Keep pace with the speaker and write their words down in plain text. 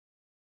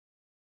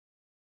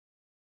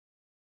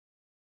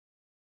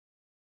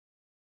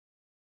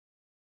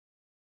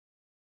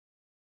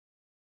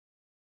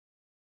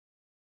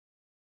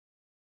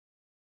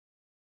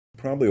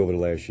probably over the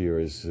last year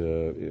is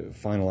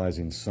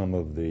finalizing some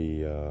of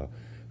the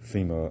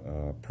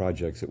FEMA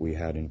projects that we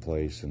had in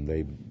place, and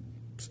they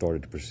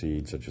started to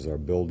proceed, such as our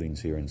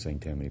buildings here in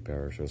St. Tammany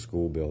Parish, our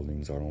school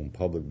buildings, our own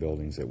public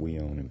buildings that we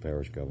own in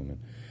parish government.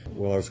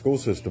 Well, our school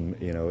system,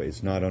 you know,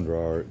 it's not under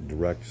our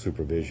direct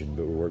supervision,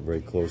 but we work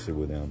very closely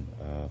with them.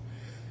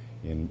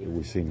 And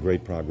we've seen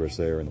great progress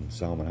there in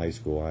Solomon High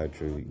School I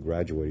actually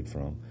graduated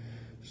from.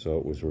 So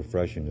it was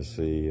refreshing to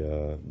see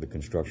the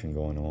construction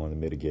going on, the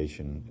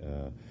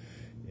mitigation,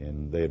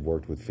 and they had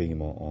worked with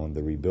FEMA on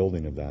the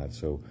rebuilding of that.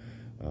 So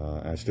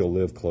I still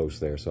live close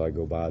there, so I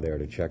go by there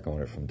to check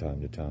on it from time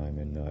to time,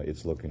 and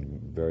it's looking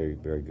very,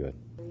 very good.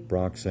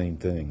 Brock, same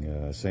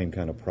thing, same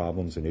kind of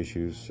problems and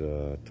issues,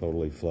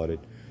 totally flooded,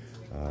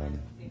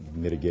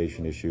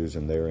 mitigation issues,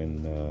 and they're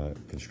in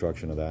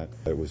construction of that.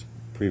 It was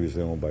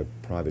previously owned by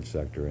private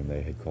sector, and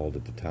they had called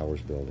it the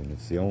Towers Building.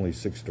 It's the only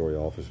 6-story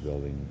office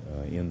building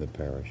in the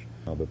parish.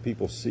 But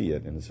people see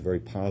it, and it's a very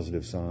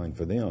positive sign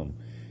for them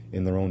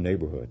in their own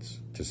neighborhoods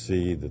to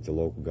see that the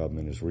local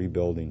government is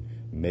rebuilding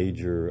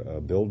major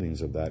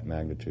buildings of that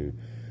magnitude,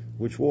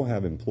 which will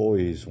have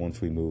employees once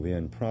we move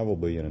in,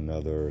 probably in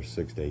another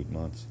 6 to 8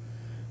 months,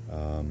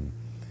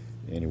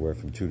 anywhere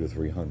from 200 to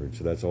 300.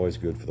 So that's always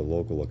good for the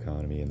local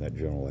economy in that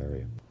general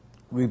area.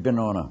 We've been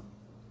on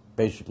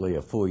basically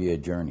a 4-year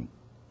journey.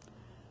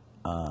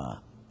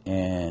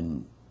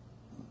 And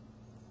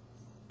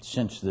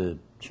since the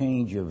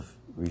change of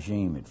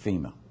regime at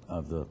FEMA,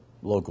 of the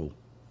local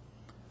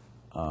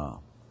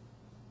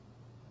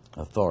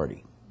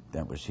authority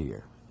that was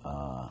here,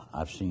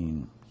 I've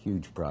seen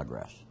huge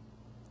progress.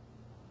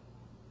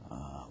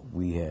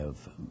 We have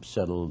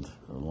settled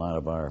a lot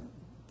of our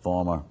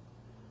former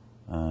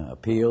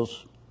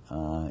appeals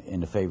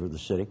in the favor of the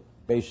city.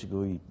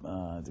 Basically,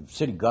 the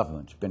city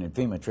government's been in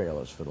FEMA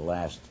trailers for the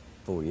last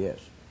 4 years.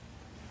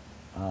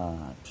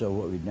 So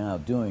what we're now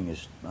doing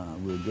is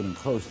we're getting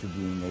close to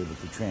being able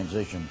to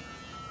transition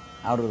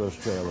out of those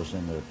trailers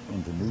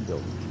into new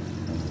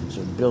buildings. And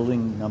so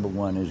building number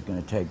one is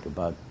going to take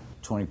about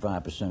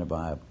 25% of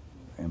our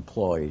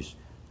employees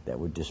that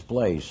were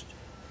displaced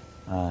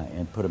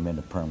and put them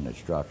into permanent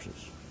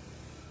structures.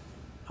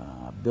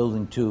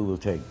 Building two will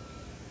take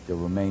the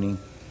remaining,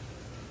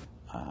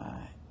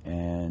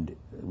 and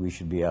we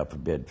should be out for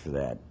bid for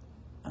that,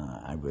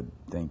 I would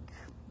think,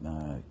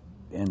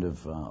 end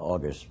of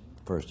August,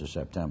 1st of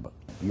September.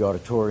 The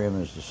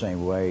auditorium is the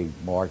same way.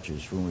 March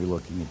is when we're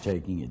looking at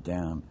taking it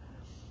down,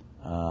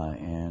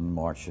 and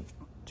March of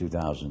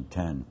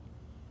 2010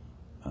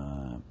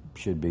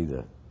 should be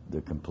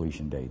the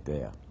completion date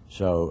there.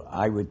 So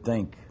I would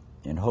think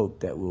and hope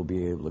that we'll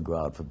be able to go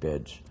out for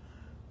bids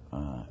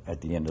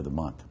at the end of the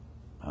month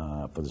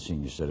for the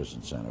Senior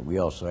Citizen Center. We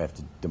also have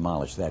to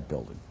demolish that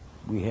building.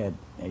 We had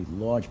a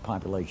large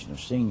population of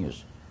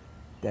seniors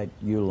that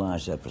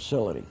utilized that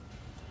facility.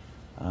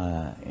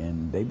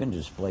 And they've been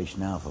displaced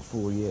now for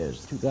 4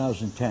 years.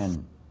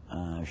 2010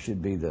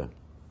 should be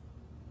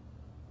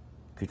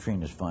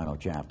Katrina's final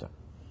chapter,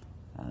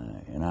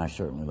 and I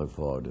certainly look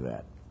forward to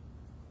that.